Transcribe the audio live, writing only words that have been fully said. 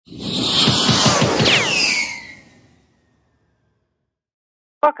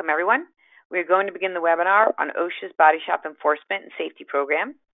Welcome, everyone. We're going to begin the webinar on OSHA's Body Shop Enforcement and Safety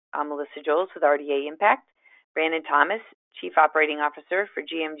Program. I'm Melissa Joles with RDA-IMPACT. Brandon Thomas, Chief Operating Officer for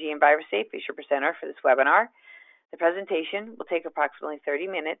GMG EnviroSafe, is your presenter for this webinar. The presentation will take approximately 30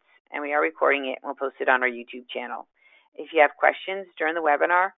 minutes, and we are recording it and we'll post it on our YouTube channel. If you have questions during the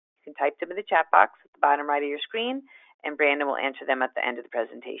webinar, you can type them in the chat box at the bottom right of your screen, and Brandon will answer them at the end of the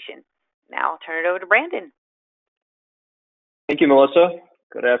presentation. Now I'll turn it over to Brandon. Thank you, Melissa.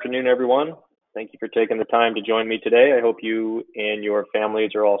 Good afternoon, everyone. Thank you for taking the time to join me today. I hope you and your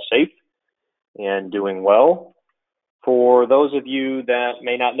families are all safe and doing well. For those of you that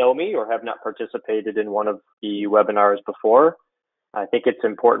may not know me or have not participated in one of the webinars before, I think it's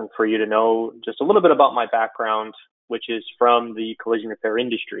important for you to know just a little bit about my background, which is from the collision repair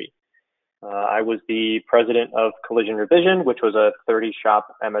industry. I was the president of Collision Revision, which was a 30-shop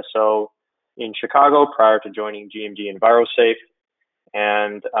MSO in Chicago prior to joining GMG EnviroSafe,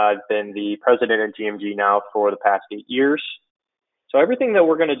 and I've been the president at GMG now for the past 8 years. So everything that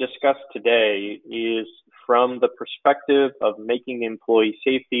we're going to discuss today is from the perspective of making employee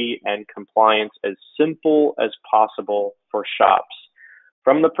safety and compliance as simple as possible for shops,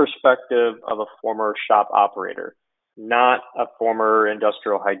 from the perspective of a former shop operator, not a former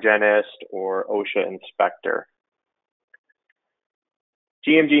industrial hygienist or OSHA inspector.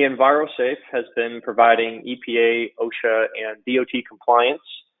 GMG EnviroSafe has been providing EPA, OSHA, and DOT compliance,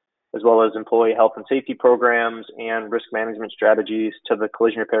 as well as employee health and safety programs and risk management strategies to the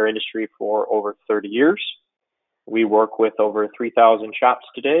collision repair industry for over 30 years. We work with over 3,000 shops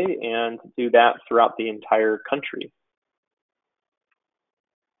today and do that throughout the entire country.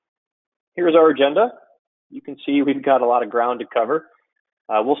 Here's our agenda. You can see we've got a lot of ground to cover.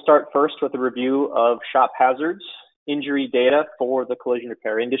 We'll start first with a review of shop hazards, injury data for the collision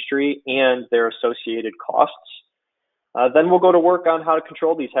repair industry, and their associated costs. Then we'll go to work on how to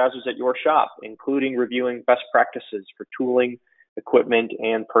control these hazards at your shop, including reviewing best practices for tooling, equipment,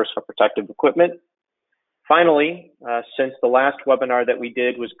 and personal protective equipment. Finally, since the last webinar that we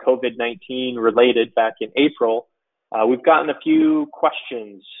did was COVID-19 related back in April, we've gotten a few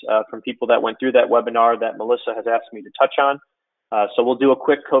questions from people that went through that webinar that Melissa has asked me to touch on. So we'll do a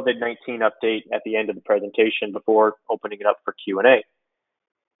quick COVID-19 update at the end of the presentation before opening it up for Q&A.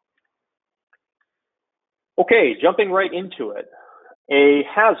 Okay, jumping right into it. A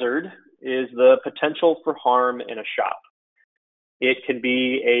hazard is the potential for harm in a shop. It can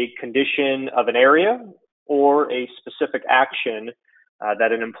be a condition of an area or a specific action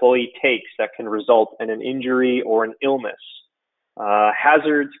that an employee takes that can result in an injury or an illness.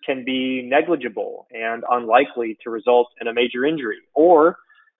 Hazards can be negligible and unlikely to result in a major injury, or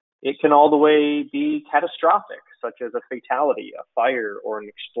it can all the way be catastrophic, such as a fatality, a fire, or an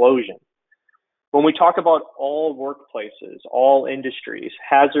explosion. When we talk about all workplaces, all industries,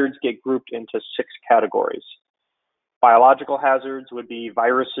 hazards get grouped into 6 categories. Biological hazards would be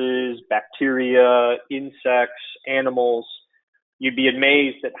viruses, bacteria, insects, animals. You'd be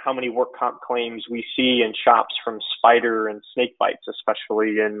amazed at how many work comp claims we see in shops from spider and snake bites,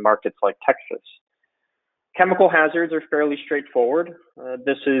 especially in markets like Texas. Chemical hazards are fairly straightforward.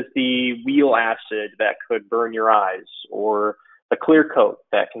 This is the wheel acid that could burn your eyes, or the clear coat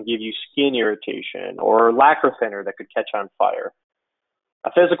that can give you skin irritation, or lacquer thinner that could catch on fire.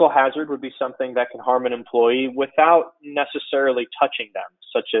 A physical hazard would be something that can harm an employee without necessarily touching them,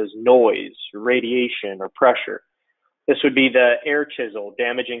 such as noise, radiation, or pressure. This would be the air chisel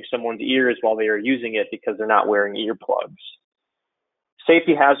damaging someone's ears while they are using it because they're not wearing earplugs.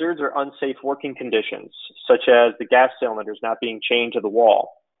 Safety hazards are unsafe working conditions, such as the gas cylinders not being chained to the wall,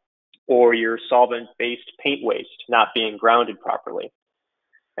 or your solvent-based paint waste not being grounded properly.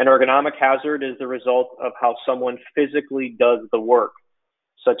 An ergonomic hazard is the result of how someone physically does the work,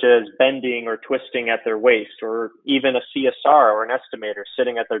 such as bending or twisting at their waist, or even a CSR or an estimator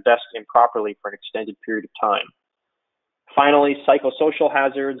sitting at their desk improperly for an extended period of time. Finally, psychosocial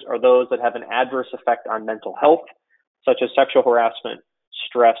hazards are those that have an adverse effect on mental health, such as sexual harassment,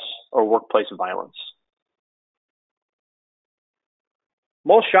 stress, or workplace violence.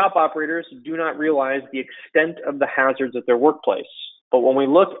 Most shop operators do not realize the extent of the hazards at their workplace, but when we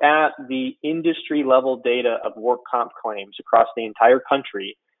look at the industry-level data of work comp claims across the entire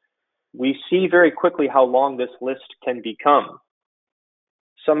country, we see very quickly how long this list can become.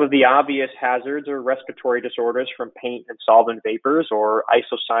 Some of the obvious hazards are respiratory disorders from paint and solvent vapors or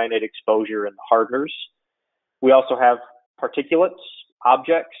isocyanate exposure in the hardeners. We also have particulates,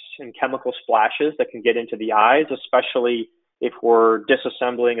 objects, and chemical splashes that can get into the eyes, especially if we're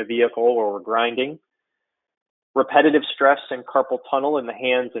disassembling a vehicle or we're grinding. Repetitive stress and carpal tunnel in the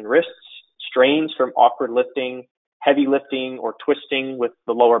hands and wrists, strains from awkward lifting, heavy lifting or twisting with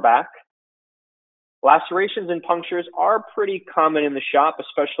the lower back. Lacerations and punctures are pretty common in the shop,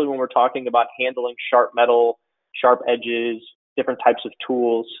 especially when we're talking about handling sharp metal, sharp edges, different types of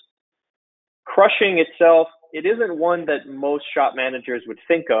tools. Crushing itself, it isn't one that most shop managers would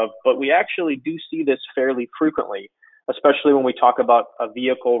think of, but we actually do see this fairly frequently, especially when we talk about a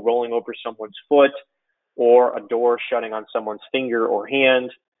vehicle rolling over someone's foot or a door shutting on someone's finger or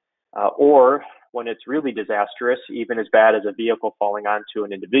hand, or when it's really disastrous, even as bad as a vehicle falling onto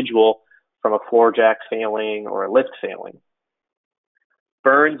an individual from a floor jack failing or a lift failing.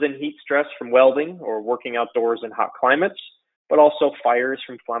 Burns and heat stress from welding or working outdoors in hot climates, but also fires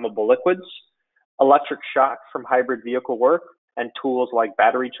from flammable liquids, electric shock from hybrid vehicle work, and tools like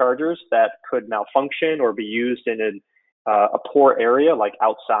battery chargers that could malfunction or be used in a poor area like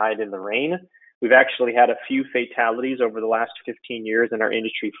outside in the rain. We've actually had a few fatalities over the last 15 years in our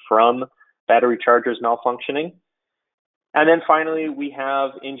industry from battery chargers malfunctioning. And then finally, we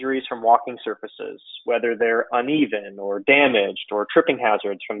have injuries from walking surfaces, whether they're uneven or damaged, or tripping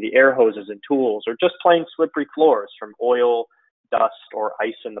hazards from the air hoses and tools, or just plain slippery floors from oil, dust, or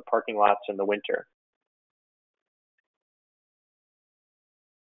ice in the parking lots in the winter.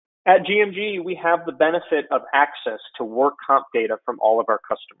 At GMG, we have the benefit of access to work comp data from all of our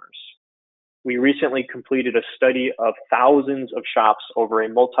customers. We recently completed a study of thousands of shops over a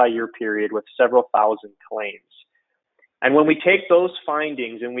multi-year period with several thousand claims. And when we take those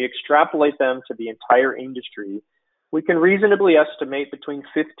findings and we extrapolate them to the entire industry, we can reasonably estimate between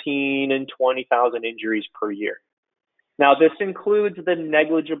 15 and 20,000 injuries per year. Now, this includes the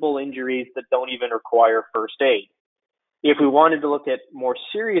negligible injuries that don't even require first aid. If we wanted to look at more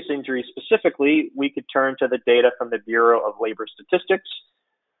serious injuries specifically, we could turn to the data from the Bureau of Labor Statistics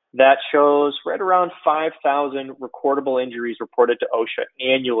that shows right around 5,000 recordable injuries reported to OSHA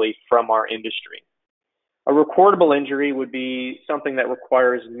annually from our industry. A recordable injury would be something that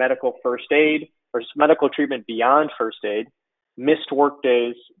requires medical first aid or medical treatment beyond first aid, missed work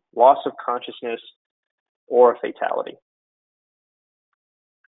days, loss of consciousness, or a fatality.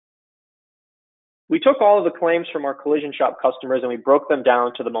 We took all of the claims from our collision shop customers and we broke them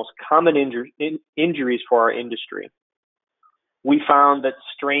down to the most common injuries for our industry. We found that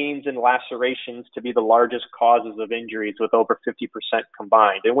strains and lacerations to be the largest causes of injuries with over 50%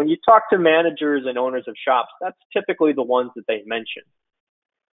 combined. And when you talk to managers and owners of shops, that's typically the ones that they mention.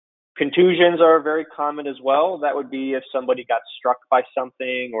 Contusions are very common as well. That would be if somebody got struck by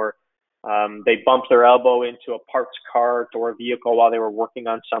something or they bumped their elbow into a parts cart or a vehicle while they were working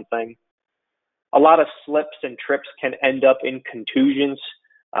on something. A lot of slips and trips can end up in contusions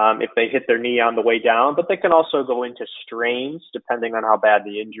if they hit their knee on the way down, but they can also go into strains depending on how bad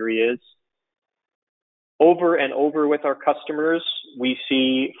the injury is. Over and over with our customers, we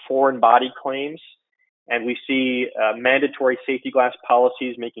see foreign body claims, and we see mandatory safety glass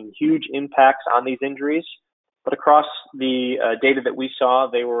policies making huge impacts on these injuries. But across the data that we saw,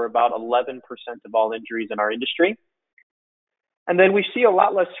 they were about 11% of all injuries in our industry. And then we see a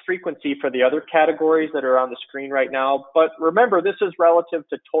lot less frequency for the other categories that are on the screen right now. But remember, this is relative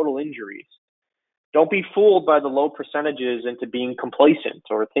to total injuries. Don't be fooled by the low percentages into being complacent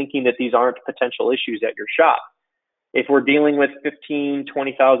or thinking that these aren't potential issues at your shop. If we're dealing with 15,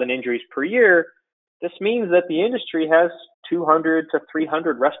 20,000 injuries per year, this means that the industry has 200 to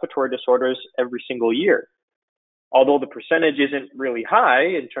 300 respiratory disorders every single year. Although the percentage isn't really high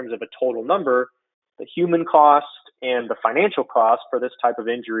in terms of a total number, the human cost and the financial cost for this type of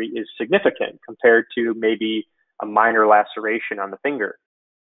injury is significant compared to maybe a minor laceration on the finger.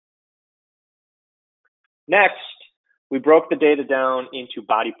 Next, we broke the data down into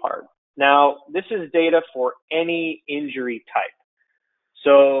body part. Now, this is data for any injury type.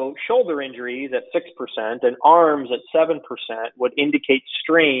 So shoulder injuries at 6% and arms at 7% would indicate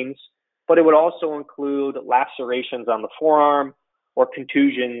strains, but it would also include lacerations on the forearm or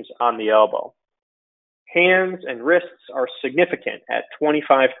contusions on the elbow. Hands and wrists are significant at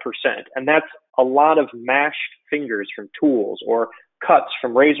 25%, and that's a lot of mashed fingers from tools or cuts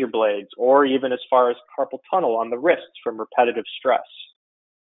from razor blades, or even as far as carpal tunnel on the wrists from repetitive stress.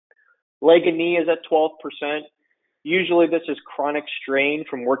 Leg and knee is at 12%. Usually this is chronic strain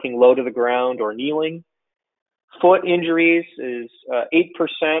from working low to the ground or kneeling. Foot injuries is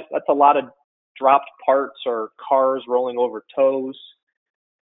 8%. That's a lot of dropped parts or cars rolling over toes.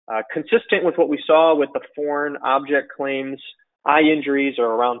 Consistent with what we saw with the foreign object claims, eye injuries are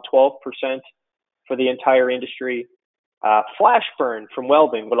around 12% for the entire industry. Flash burn from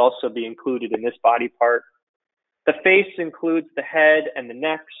welding would also be included in this body part. The face includes the head and the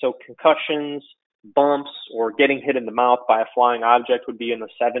neck, so concussions, bumps, or getting hit in the mouth by a flying object would be in the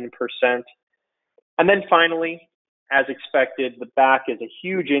 7%. And then finally, as expected, the back is a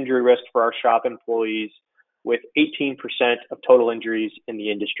huge injury risk for our shop employees, with 18% of total injuries in the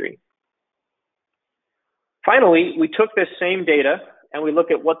industry. Finally, we took this same data and we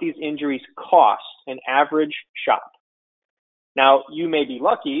look at what these injuries cost an average shop. Now, you may be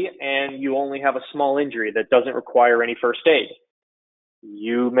lucky and you only have a small injury that doesn't require any first aid.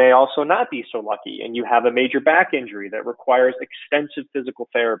 You may also not be so lucky and you have a major back injury that requires extensive physical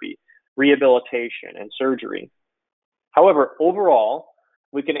therapy, rehabilitation, and surgery. However, overall,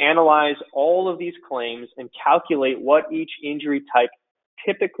 we can analyze all of these claims and calculate what each injury type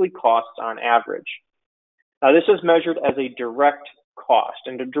typically costs on average. Now, this is measured as a direct cost,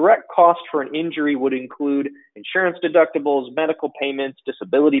 and the direct cost for an injury would include insurance deductibles, medical payments,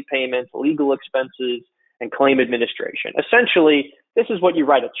 disability payments, legal expenses, and claim administration. Essentially, this is what you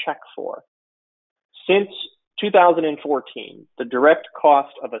write a check for. Since 2014, the direct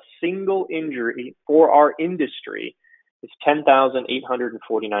cost of a single injury for our industry is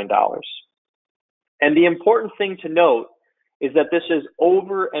 $10,849. And the important thing to note is that this is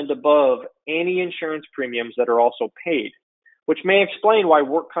over and above any insurance premiums that are also paid, which may explain why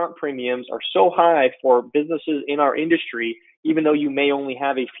work comp premiums are so high for businesses in our industry, even though you may only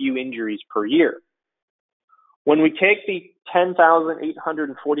have a few injuries per year. When we take the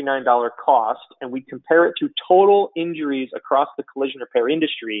 $10,849 cost and we compare it to total injuries across the collision repair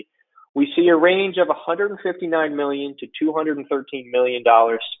industry, we see a range of $159 million to $213 million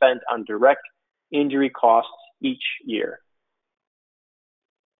spent on direct injury costs each year.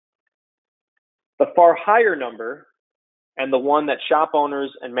 The far higher number, and the one that shop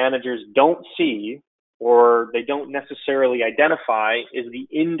owners and managers don't see or they don't necessarily identify, is the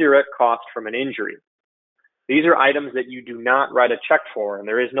indirect cost from an injury. These are items that you do not write a check for, and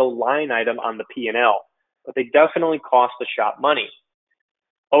there is no line item on the P&L, but they definitely cost the shop money.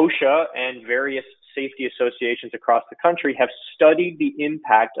 OSHA and various safety associations across the country have studied the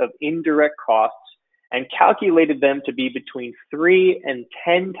impact of indirect costs and calculated them to be between 3 and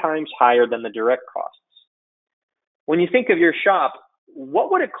 10 times higher than the direct costs. When you think of your shop,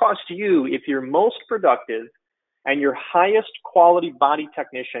 what would it cost you if your most productive and your highest quality body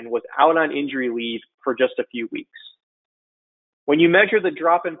technician was out on injury leave for just a few weeks? When you measure the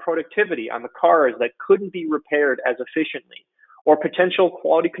drop in productivity on the cars that couldn't be repaired as efficiently, or potential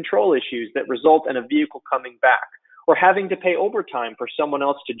quality control issues that result in a vehicle coming back, or having to pay overtime for someone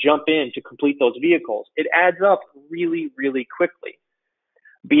else to jump in to complete those vehicles, it adds up really, really quickly.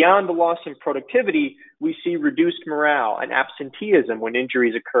 Beyond the loss in productivity, we see reduced morale and absenteeism when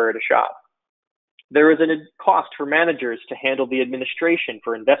injuries occur at a shop. There is a cost for managers to handle the administration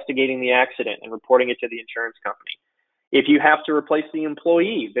for investigating the accident and reporting it to the insurance company. If you have to replace the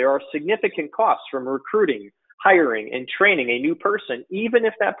employee, there are significant costs from recruiting, hiring, and training a new person, even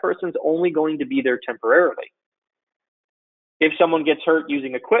if that person's only going to be there temporarily. If someone gets hurt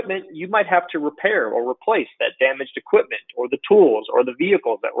using equipment, you might have to repair or replace that damaged equipment or the tools or the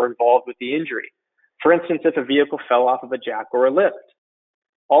vehicles that were involved with the injury. For instance, if a vehicle fell off of a jack or a lift.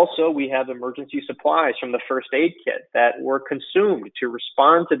 Also, we have emergency supplies from the first aid kit that were consumed to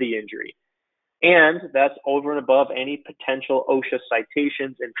respond to the injury. And that's over and above any potential OSHA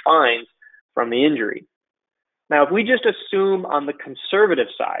citations and fines from the injury. Now, if we just assume on the conservative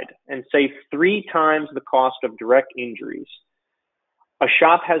side and say 3 times the cost of direct injuries, a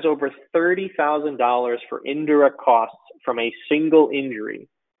shop has over $30,000 for indirect costs from a single injury,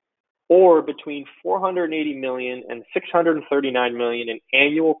 or between $480 million and $639 million in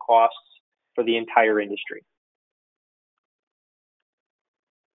annual costs for the entire industry.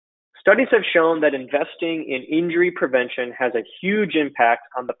 Studies have shown that investing in injury prevention has a huge impact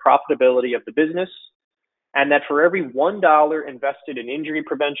on the profitability of the business, and that for every $1 invested in injury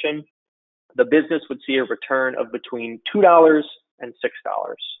prevention, the business would see a return of between $2 and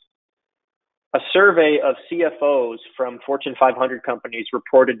 $6. A survey of CFOs from Fortune 500 companies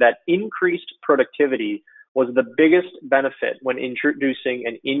reported that increased productivity was the biggest benefit when introducing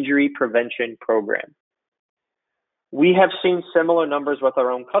an injury prevention program. We have seen similar numbers with our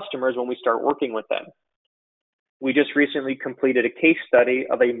own customers when we start working with them. We just recently completed a case study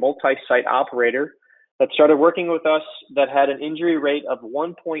of a multi-site operator that started working with us that had an injury rate of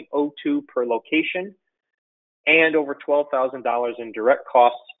 1.02 per location and over $12,000 in direct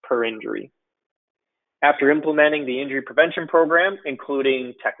costs per injury. After implementing the injury prevention program,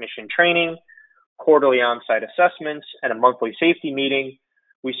 including technician training, quarterly on-site assessments, and a monthly safety meeting,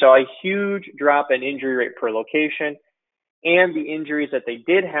 we saw a huge drop in injury rate per location, and the injuries that they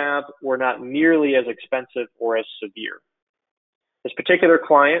did have were not nearly as expensive or as severe. This particular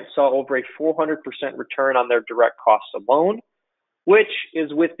client saw over a 400% return on their direct costs alone, which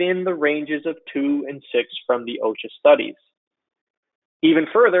is within the ranges of 2 and 6 from the OSHA studies. Even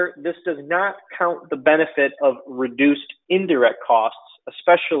further, this does not count the benefit of reduced indirect costs,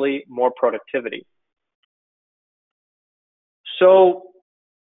 especially more productivity. So,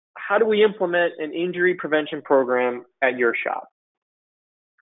 how do we implement an injury prevention program at your shop?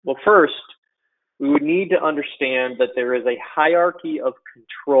 Well, first, we would need to understand that there is a hierarchy of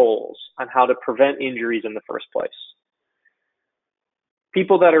controls on how to prevent injuries in the first place.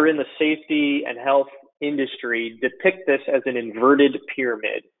 People that are in the safety and health industry depict this as an inverted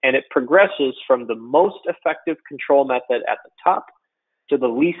pyramid, and it progresses from the most effective control method at the top to the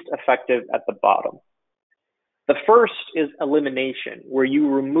least effective at the bottom. The first is elimination, where you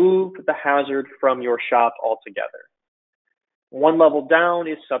remove the hazard from your shop altogether. One level down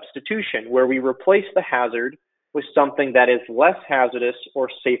is substitution, where we replace the hazard with something that is less hazardous or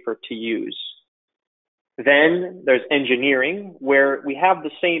safer to use. Then there's engineering, where we have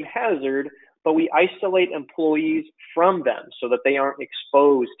the same hazard, but we isolate employees from them so that they aren't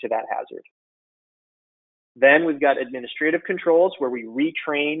exposed to that hazard. Then we've got administrative controls, where we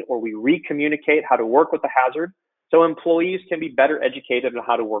retrain or we recommunicate how to work with the hazard so employees can be better educated on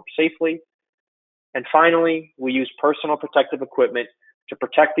how to work safely. And finally, we use personal protective equipment to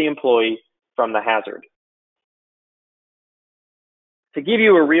protect the employee from the hazard. To give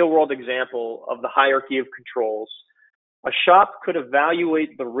you a real-world example of the hierarchy of controls, a shop could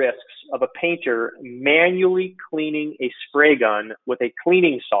evaluate the risks of a painter manually cleaning a spray gun with a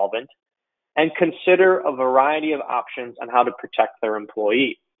cleaning solvent and consider a variety of options on how to protect their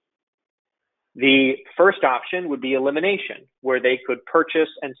employee. The first option would be elimination, where they could purchase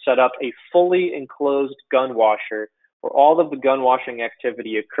and set up a fully enclosed gun washer where all of the gun washing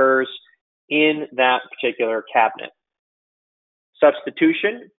activity occurs in that particular cabinet.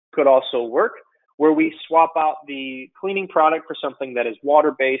 Substitution could also work, where we swap out the cleaning product for something that is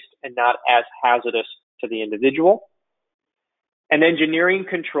water-based and not as hazardous to the individual. An engineering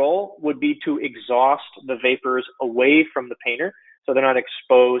control would be to exhaust the vapors away from the painter so they're not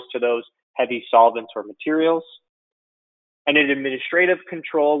exposed to those heavy solvents or materials. And an administrative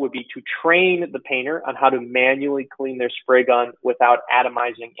control would be to train the painter on how to manually clean their spray gun without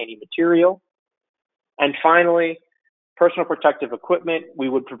atomizing any material. And finally, personal protective equipment, we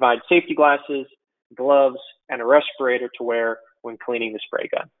would provide safety glasses, gloves, and a respirator to wear when cleaning the spray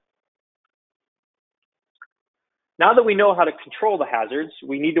gun. Now that we know how to control the hazards,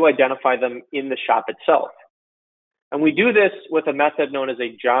 we need to identify them in the shop itself. And we do this with a method known as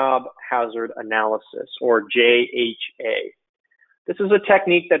a job hazard analysis, or JHA. This is a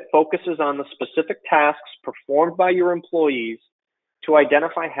technique that focuses on the specific tasks performed by your employees to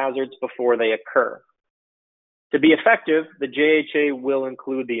identify hazards before they occur. To be effective, the JHA will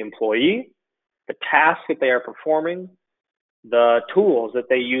include the employee, the task that they are performing, the tools that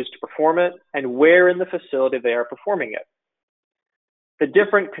they use to perform it, and where in the facility they are performing it. The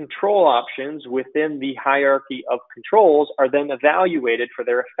different control options within the hierarchy of controls are then evaluated for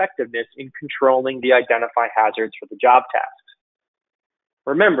their effectiveness in controlling the identified hazards for the job tasks.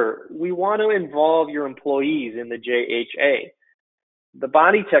 Remember, we want to involve your employees in the JHA. The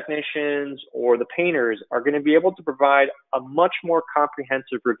body technicians or the painters are going to be able to provide a much more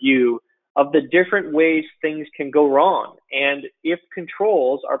comprehensive review of the different ways things can go wrong and if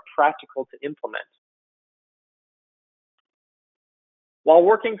controls are practical to implement. While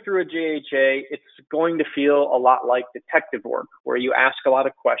working through a JHA, it's going to feel a lot like detective work, where you ask a lot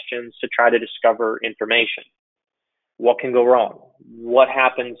of questions to try to discover information. What can go wrong? What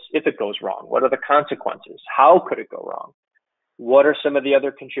happens if it goes wrong? What are the consequences? How could it go wrong? What are some of the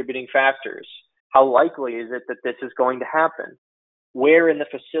other contributing factors? How likely is it that this is going to happen? Where in the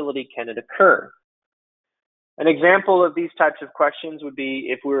facility can it occur? An example of these types of questions would be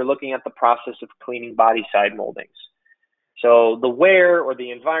if we were looking at the process of cleaning body side moldings. So the where or the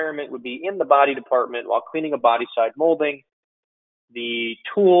environment would be in the body department while cleaning a body side molding. The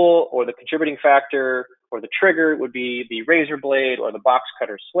tool or the contributing factor or the trigger would be the razor blade or the box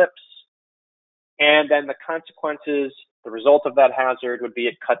cutter slips. And then the consequences, the result of that hazard would be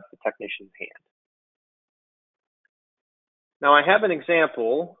it cuts the technician's hand. Now I have an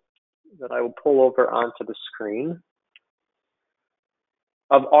example that I will pull over onto the screen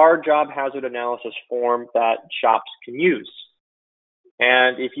of our job hazard analysis form that shops can use.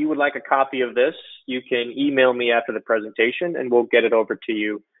 And if you would like a copy of this, you can email me after the presentation and we'll get it over to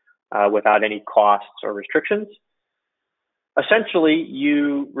you without any costs or restrictions. Essentially,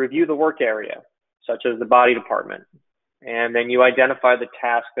 you review the work area, such as the body department, and then you identify the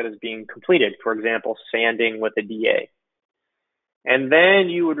task that is being completed, for example, sanding with a DA. And then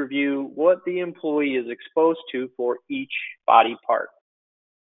you would review what the employee is exposed to for each body part.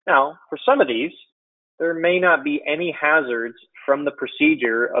 Now, for some of these, there may not be any hazards from the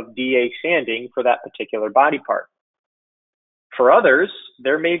procedure of DA sanding for that particular body part. For others,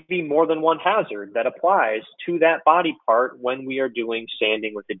 there may be more than one hazard that applies to that body part when we are doing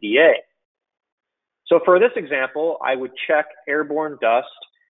sanding with the DA. So for this example, I would check airborne dust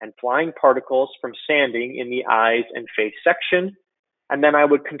and flying particles from sanding in the eyes and face section, and then I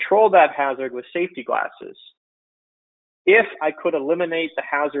would control that hazard with safety glasses. If I could eliminate the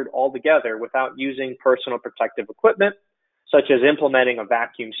hazard altogether without using personal protective equipment, such as implementing a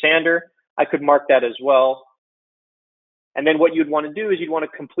vacuum sander, I could mark that as well. And then what you'd want to do is you'd want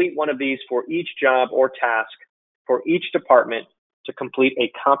to complete one of these for each job or task for each department to complete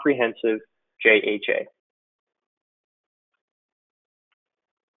a comprehensive JHA.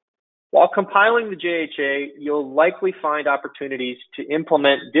 While compiling the JHA, you'll likely find opportunities to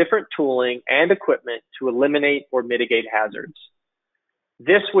implement different tooling and equipment to eliminate or mitigate hazards.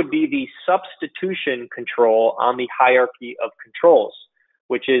 This would be the substitution control on the hierarchy of controls,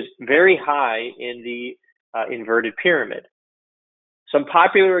 which is very high in the inverted pyramid. Some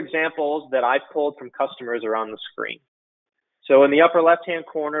popular examples that I've pulled from customers are on the screen. So in the upper left-hand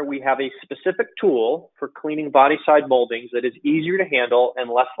corner, we have a specific tool for cleaning body side moldings that is easier to handle and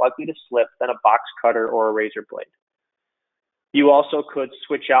less likely to slip than a box cutter or a razor blade. You also could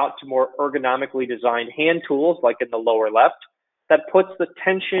switch out to more ergonomically designed hand tools, like in the lower left, that puts the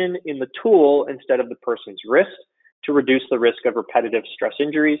tension in the tool instead of the person's wrist to reduce the risk of repetitive stress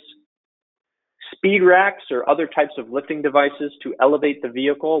injuries. Speed racks or other types of lifting devices to elevate the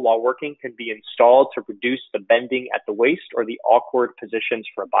vehicle while working can be installed to reduce the bending at the waist or the awkward positions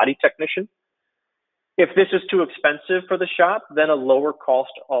for a body technician. If this is too expensive for the shop, then a lower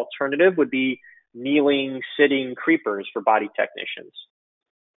cost alternative would be kneeling, sitting creepers for body technicians.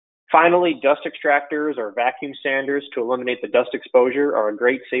 Finally, dust extractors or vacuum sanders to eliminate the dust exposure are a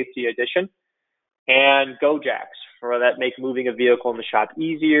great safety addition. And go jacks for that make moving a vehicle in the shop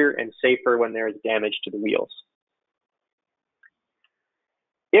easier and safer when there is damage to the wheels.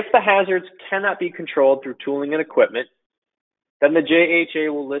 If the hazards cannot be controlled through tooling and equipment, then the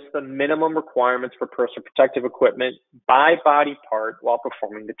JHA will list the minimum requirements for personal protective equipment by body part while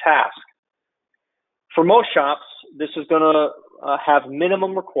performing the task. For most shops, this is going to have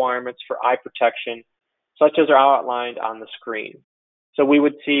minimum requirements for eye protection, such as are outlined on the screen. So we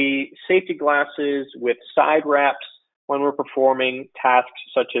would see safety glasses with side wraps when we're performing tasks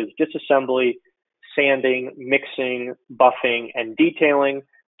such as disassembly, sanding, mixing, buffing, and detailing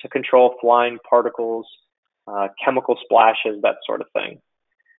to control flying particles, chemical splashes, that sort of thing.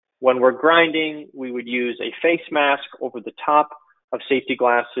 When we're grinding, we would use a face mask over the top of safety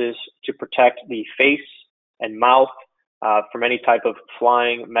glasses to protect the face and mouth from any type of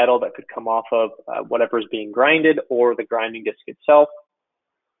flying metal that could come off of whatever is being grinded or the grinding disc itself.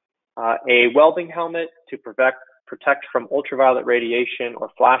 A welding helmet to protect from ultraviolet radiation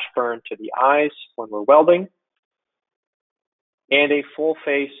or flash burn to the eyes when we're welding, and a full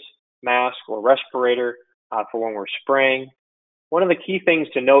face mask or respirator for when we're spraying. One of the key things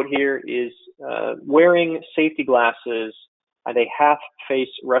to note here is wearing safety glasses and a half face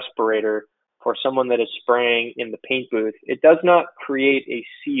respirator for someone that is spraying in the paint booth. It does not create a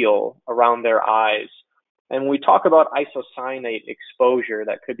seal around their eyes. And when we talk about isocyanate exposure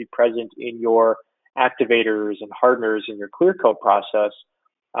that could be present in your activators and hardeners in your clear coat process,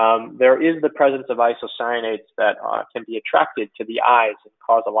 there is the presence of isocyanates that can be attracted to the eyes and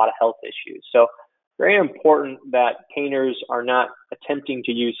cause a lot of health issues. So very important that painters are not attempting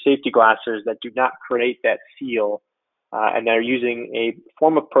to use safety glasses that do not create that seal, and they're using a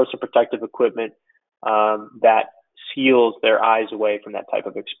form of personal protective equipment that seals their eyes away from that type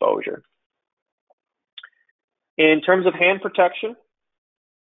of exposure. In terms of hand protection,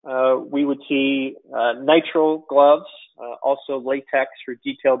 we would see nitrile gloves, also latex for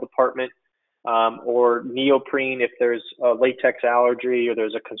detail department, or neoprene if there's a latex allergy or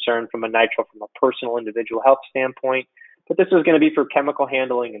there's a concern from a nitrile from a personal individual health standpoint. But this is going to be for chemical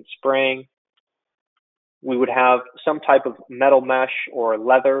handling and spraying. We would have some type of metal mesh or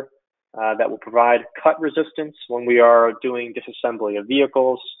leather that will provide cut resistance when we are doing disassembly of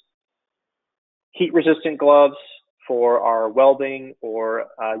vehicles. Heat resistant gloves for our welding or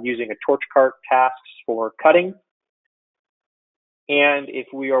using a torch cart tasks for cutting. And if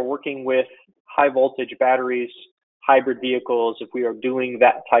we are working with high voltage batteries, hybrid vehicles, if we are doing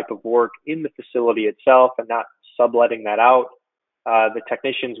that type of work in the facility itself and not subletting that out, the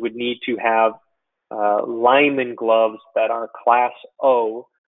technicians would need to have lineman gloves that are class O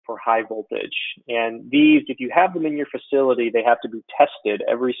for high voltage. And these, if you have them in your facility, they have to be tested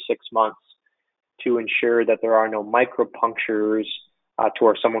every 6 months to ensure that there are no micro punctures to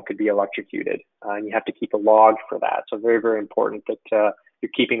where someone could be electrocuted. And you have to keep a log for that. So very, very important that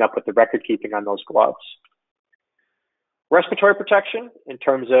you're keeping up with the record keeping on those gloves. Respiratory protection, in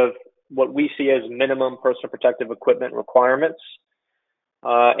terms of what we see as minimum personal protective equipment requirements.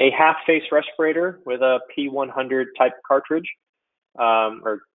 A half-face respirator with a P100 type cartridge,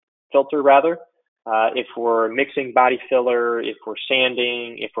 or filter rather, if we're mixing body filler, if we're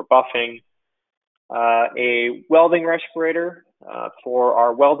sanding, if we're buffing. A welding respirator for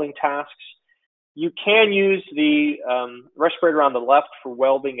our welding tasks. You can use the respirator on the left for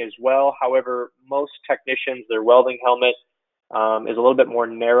welding as well. However, most technicians, their welding helmet is a little bit more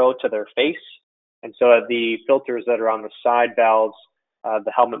narrow to their face. And so the filters that are on the side valves,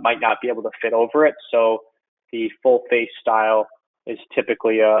 the helmet might not be able to fit over it. So the full face style is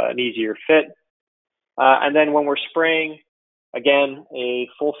typically an easier fit. And then when we're spraying, again, a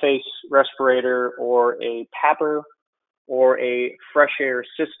full face respirator or a PAPR or a fresh air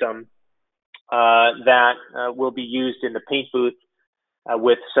system that will be used in the paint booth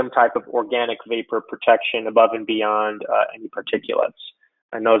with some type of organic vapor protection above and beyond any particulates.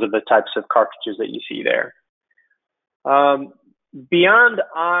 And those are the types of cartridges that you see there. Beyond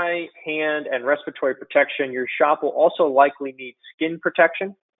eye, hand, and respiratory protection, your shop will also likely need skin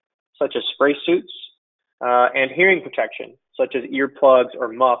protection, such as spray suits, and hearing protection, such as earplugs or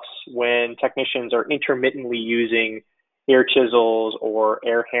muffs when technicians are intermittently using air chisels or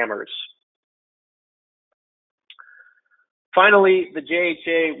air hammers. Finally, the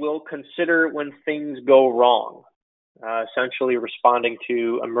JHA will consider when things go wrong, essentially responding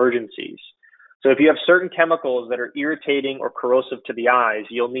to emergencies. So if you have certain chemicals that are irritating or corrosive to the eyes,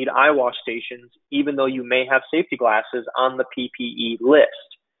 you'll need eye wash stations, even though you may have safety glasses on the PPE list.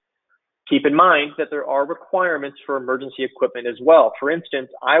 Keep in mind that there are requirements for emergency equipment as well. For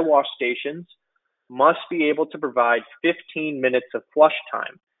instance, eye wash stations must be able to provide 15 minutes of flush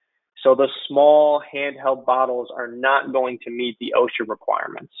time. So the small handheld bottles are not going to meet the OSHA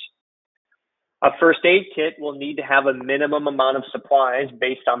requirements. A first aid kit will need to have a minimum amount of supplies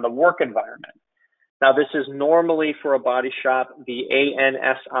based on the work environment. Now, this is normally for a body shop, the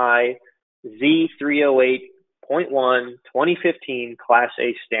ANSI Z308.1 2015 Class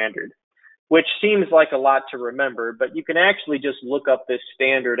A standard, which seems like a lot to remember, but you can actually just look up this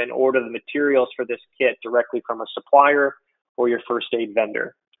standard and order the materials for this kit directly from a supplier or your first aid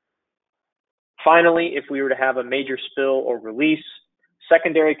vendor. Finally, if we were to have a major spill or release,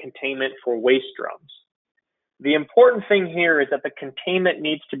 secondary containment for waste drums. The important thing here is that the containment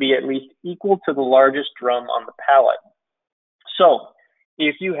needs to be at least equal to the largest drum on the pallet. So,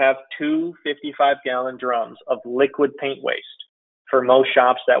 if you have two 55-gallon drums of liquid paint waste, for most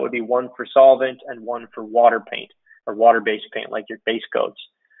shops that would be one for solvent and one for water paint or water-based paint like your base coats,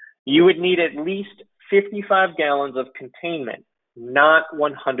 you would need at least 55 gallons of containment, not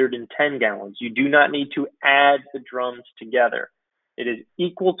 110 gallons. You do not need to add the drums together. It is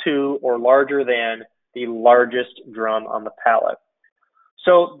equal to or larger than the largest drum on the pallet.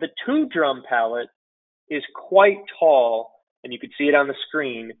 So the 2-drum pallet is quite tall, and you can see it on the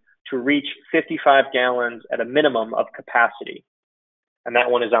screen, to reach 55 gallons at a minimum of capacity. And that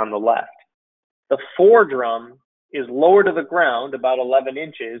one is on the left. The 4-drum is lower to the ground, about 11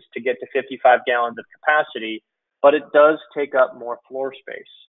 inches, to get to 55 gallons of capacity, but it does take up more floor space.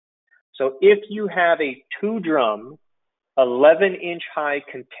 So if you have a 2-drum, 11-inch high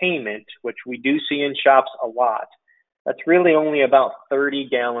containment, which we do see in shops a lot, that's really only about 30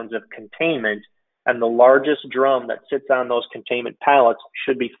 gallons of containment, and the largest drum that sits on those containment pallets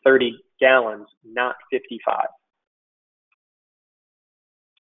should be 30 gallons, not 55.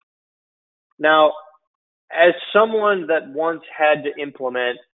 Now, as someone that once had to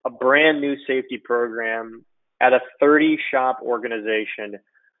implement a brand new safety program at a 30-shop organization,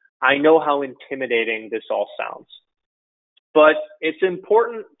 I know how intimidating this all sounds. But it's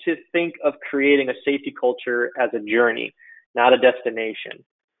important to think of creating a safety culture as a journey, not a destination.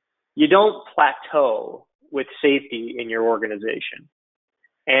 You don't plateau with safety in your organization.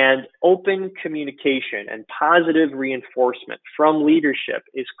 And open communication and positive reinforcement from leadership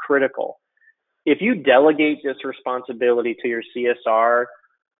is critical. If you delegate this responsibility to your CSR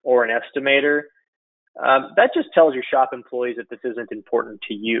or an estimator, that just tells your shop employees that this isn't important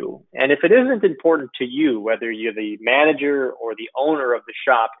to you. And if it isn't important to you, whether you're the manager or the owner of the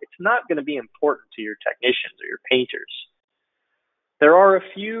shop, it's not going to be important to your technicians or your painters. There are a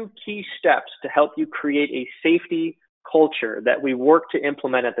few key steps to help you create a safety culture that we work to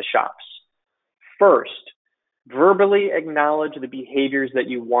implement at the shops. First, Verbally acknowledge the behaviors that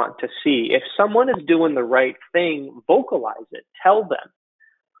you want to see. If someone is doing the right thing, vocalize it. Tell them.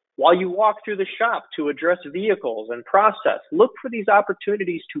 While you walk through the shop to address vehicles and process, look for these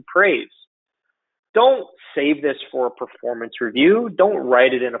opportunities to praise. Don't save this for a performance review. Don't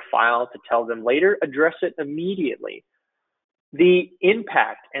write it in a file to tell them later. Address it immediately. The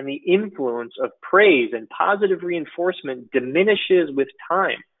impact and the influence of praise and positive reinforcement diminishes with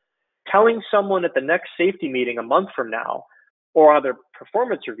time. Telling someone at the next safety meeting a month from now or on their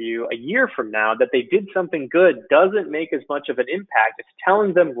performance review a year from now that they did something good doesn't make as much of an impact. It's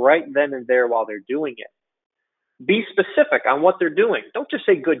telling them right then and there while they're doing it. Be specific on what they're doing. Don't just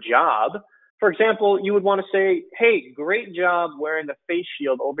say good job. For example, you would want to say, hey, great job wearing the face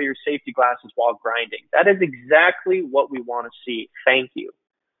shield over your safety glasses while grinding. That is exactly what we want to see. Thank you.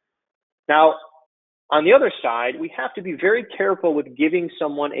 Now, on the other side, we have to be very careful with giving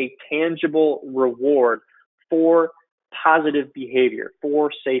someone a tangible reward for positive behavior,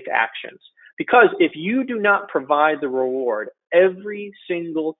 for safe actions. Because if you do not provide the reward every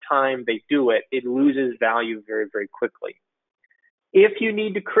single time they do it, it loses value very, very quickly. If you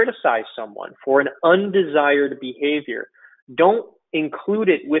need to criticize someone for an undesired behavior, don't include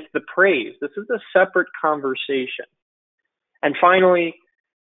it with the praise. This is a separate conversation. And finally,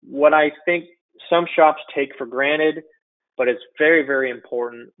 what I think some shops take for granted, but it's very, very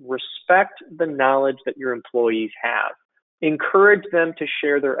important, respect the knowledge that your employees have. Encourage them to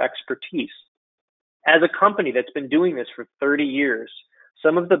share their expertise. As a company that's been doing this for 30 years,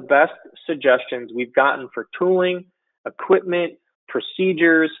 some of the best suggestions we've gotten for tooling, equipment,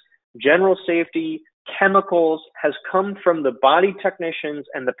 procedures, general safety, chemicals has come from the body technicians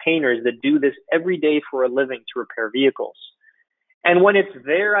and the painters that do this every day for a living to repair vehicles. And when it's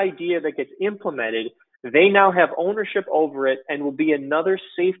their idea that gets implemented, they now have ownership over it and will be another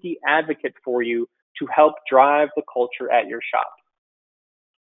safety advocate for you to help drive the culture at your shop.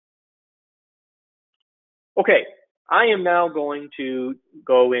 Okay, I am now going to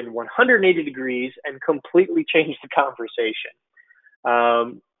go in 180 degrees and completely change the conversation.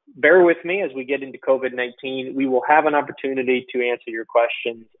 Bear with me as we get into COVID-19. We will have an opportunity to answer your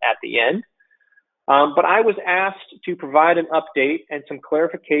questions at the end. But I was asked to provide an update and some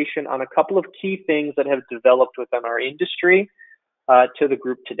clarification on a couple of key things that have developed within our industry to the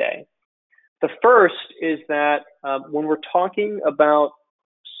group today. The first is that when we're talking about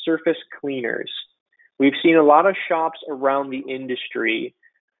surface cleaners, we've seen a lot of shops around the industry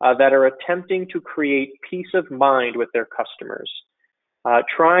that are attempting to create peace of mind with their customers,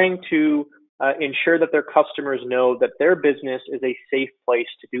 trying to ensure that their customers know that their business is a safe place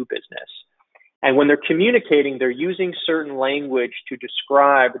to do business. And when they're communicating, they're using certain language to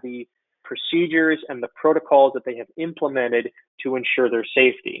describe the procedures and the protocols that they have implemented to ensure their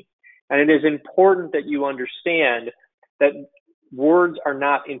safety. And it is important that you understand that words are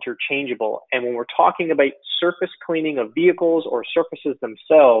not interchangeable. And when we're talking about surface cleaning of vehicles or surfaces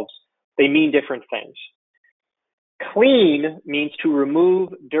themselves, they mean different things. Clean means to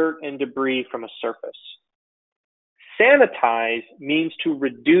remove dirt and debris from a surface. Sanitize means to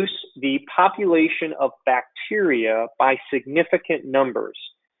reduce the population of bacteria by significant numbers,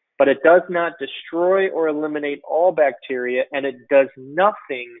 but it does not destroy or eliminate all bacteria, and it does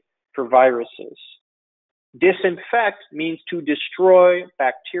nothing for viruses. Disinfect means to destroy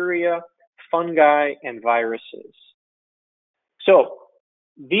bacteria, fungi, and viruses. So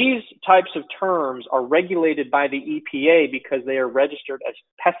these types of terms are regulated by the EPA because they are registered as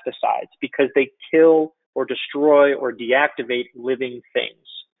pesticides, because they kill or destroy or deactivate living things.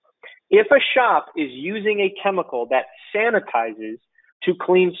 If a shop is using a chemical that sanitizes to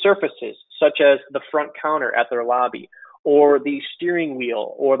clean surfaces, such as the front counter at their lobby, or the steering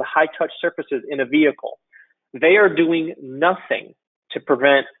wheel, or the high-touch surfaces in a vehicle, they are doing nothing to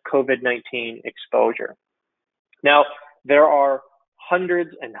prevent COVID-19 exposure. Now, there are hundreds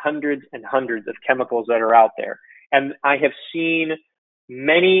and hundreds and hundreds of chemicals that are out there, and I have seen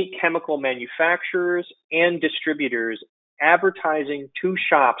many chemical manufacturers and distributors advertising to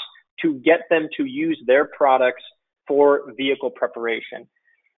shops to get them to use their products for vehicle preparation.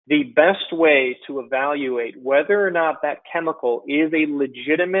 The best way to evaluate whether or not that chemical is a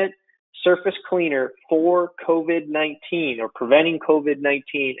legitimate surface cleaner for COVID-19 or preventing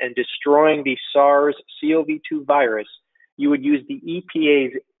COVID-19 and destroying the SARS-CoV-2 virus, you would use the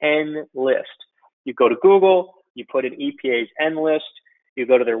EPA's N list. You go to Google, you put in EPA's N list, you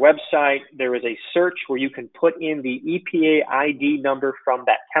go to their website, there is a search where you can put in the EPA ID number from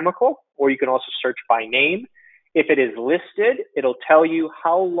that chemical, or you can also search by name. If it is listed, it'll tell you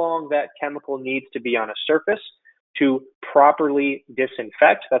how long that chemical needs to be on a surface. to properly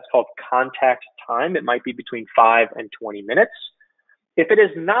disinfect. That's called contact time. It might be between 5 and 20 minutes. If it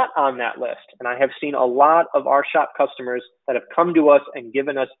is not on that list, and I have seen a lot of our shop customers that have come to us and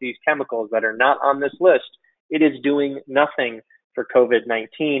given us these chemicals that are not on this list, it is doing nothing for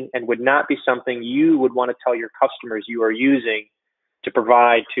COVID-19 and would not be something you would want to tell your customers you are using to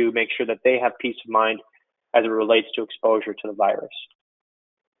provide to make sure that they have peace of mind as it relates to exposure to the virus.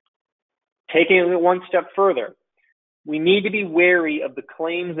 Taking it one step further, we need to be wary of the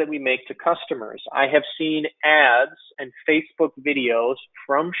claims that we make to customers. I have seen ads and Facebook videos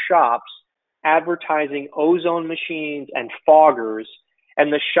from shops advertising ozone machines and foggers,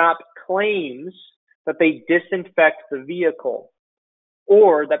 and the shop claims that they disinfect the vehicle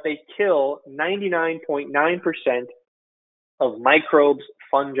or that they kill 99.9% of microbes,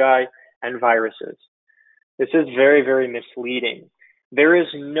 fungi, and viruses. This is very, very misleading. There is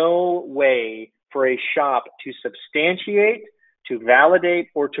no way for a shop to substantiate, to validate,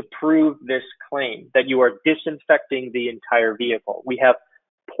 or to prove this claim that you are disinfecting the entire vehicle. We have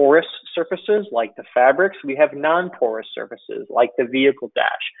porous surfaces like the fabrics. We have non-porous surfaces like the vehicle dash.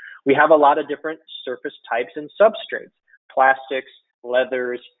 We have a lot of different surface types and substrates, plastics,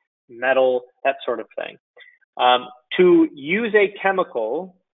 leathers, metal, that sort of thing. To use a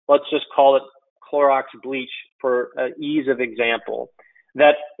chemical, let's just call it Clorox bleach for ease of example,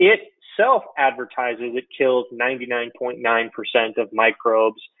 that itself advertises it kills 99.9% of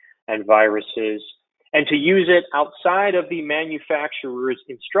microbes and viruses, and to use it outside of the manufacturer's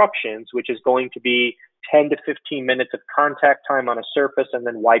instructions, which is going to be 10 to 15 minutes of contact time on a surface and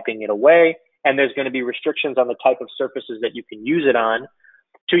then wiping it away, and there's going to be restrictions on the type of surfaces that you can use it on.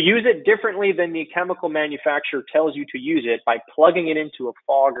 To use it differently than the chemical manufacturer tells you to use it by plugging it into a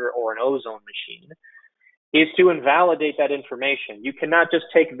fogger or an ozone machine is to invalidate that information. You cannot just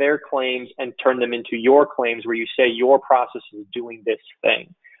take their claims and turn them into your claims where you say your process is doing this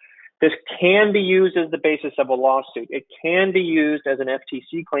thing. This can be used as the basis of a lawsuit. It can be used as an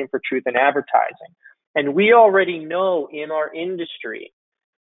FTC claim for truth in advertising. And we already know in our industry,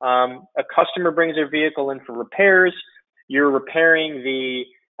 a customer brings their vehicle in for repairs, you're repairing the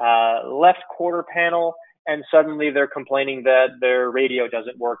left quarter panel, and suddenly they're complaining that their radio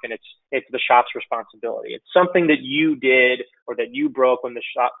doesn't work and it's the shop's responsibility. It's something that you did or that you broke when the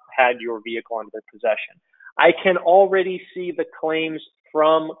shop had your vehicle under their possession. I can already see the claims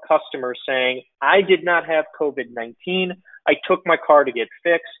from customers saying, I did not have COVID-19. I took my car to get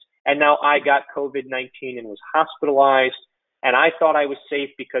fixed, and now I got COVID-19 and was hospitalized, and I thought I was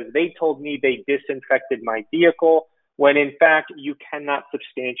safe because they told me they disinfected my vehicle, when in fact you cannot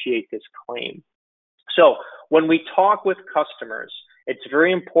substantiate this claim. So when we talk with customers, it's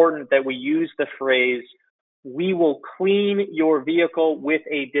very important that we use the phrase, we will clean your vehicle with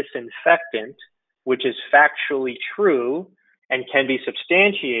a disinfectant, which is factually true and can be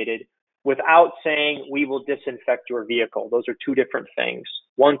substantiated, without saying we will disinfect your vehicle. Those are two different things.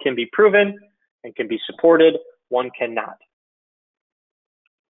 One can be proven and can be supported, one cannot.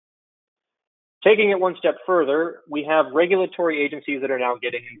 Taking it one step further, we have regulatory agencies that are now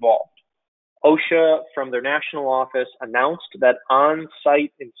getting involved. OSHA, from their national office, announced that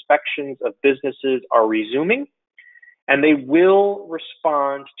on-site inspections of businesses are resuming, and they will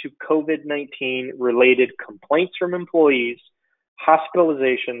respond to COVID-19 related complaints from employees,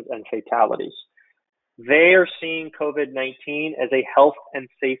 hospitalizations, and fatalities. They are seeing COVID-19 as a health and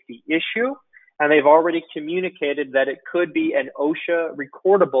safety issue, and they've already communicated that it could be an OSHA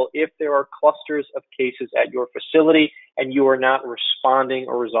recordable if there are clusters of cases at your facility and you are not responding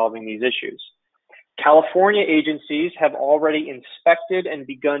or resolving these issues. California agencies have already inspected and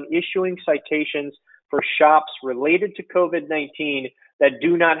begun issuing citations for shops related to COVID-19 that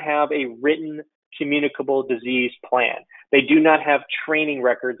do not have a written communicable disease plan. They do not have training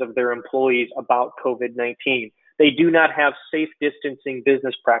records of their employees about COVID-19. They do not have safe distancing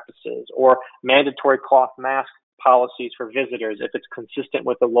business practices or mandatory cloth mask policies for visitors if it's consistent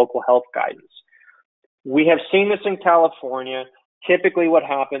with the local health guidance. We have seen this in California. Typically what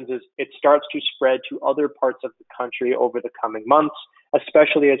happens is it starts to spread to other parts of the country over the coming months,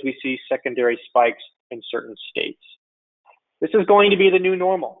 especially as we see secondary spikes in certain states. This is going to be the new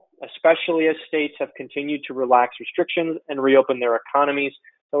normal, especially as states have continued to relax restrictions and reopen their economies.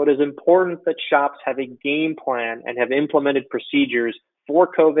 So it is important that shops have a game plan and have implemented procedures for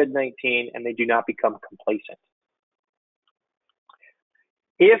COVID-19 and they do not become complacent.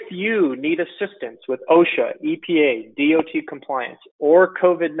 If you need assistance with OSHA, EPA, DOT compliance, or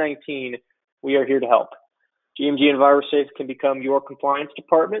COVID-19, we are here to help. GMG EnviroSafe can become your compliance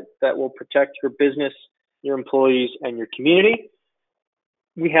department that will protect your business, your employees, and your community.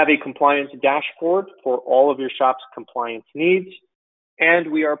 We have a compliance dashboard for all of your shop's compliance needs,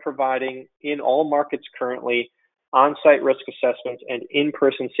 and we are providing in all markets currently on-site risk assessments and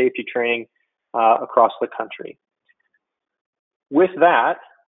in-person safety training across the country. With that,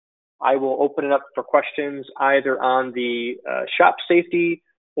 I will open it up for questions either on the shop safety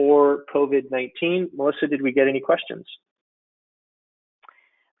or COVID-19. Melissa, did we get any questions?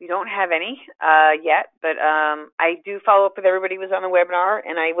 We don't have any yet, but I do follow up with everybody who was on the webinar,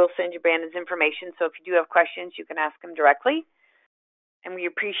 and I will send you Brandon's information. So if you do have questions, you can ask him directly. And we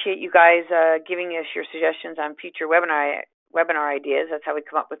appreciate you guys giving us your suggestions on future webinar ideas. That's how we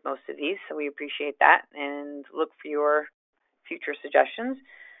come up with most of these. So we appreciate that and look for your future suggestions.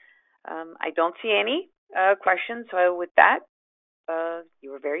 I don't see any questions. So with that,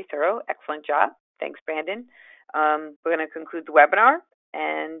 you were very thorough. Excellent job. Thanks, Brandon. We're going to conclude the webinar,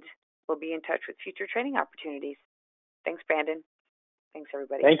 and we'll be in touch with future training opportunities. Thanks, Brandon. Thanks,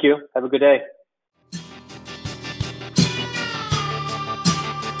 everybody. Thank you. Have a good day.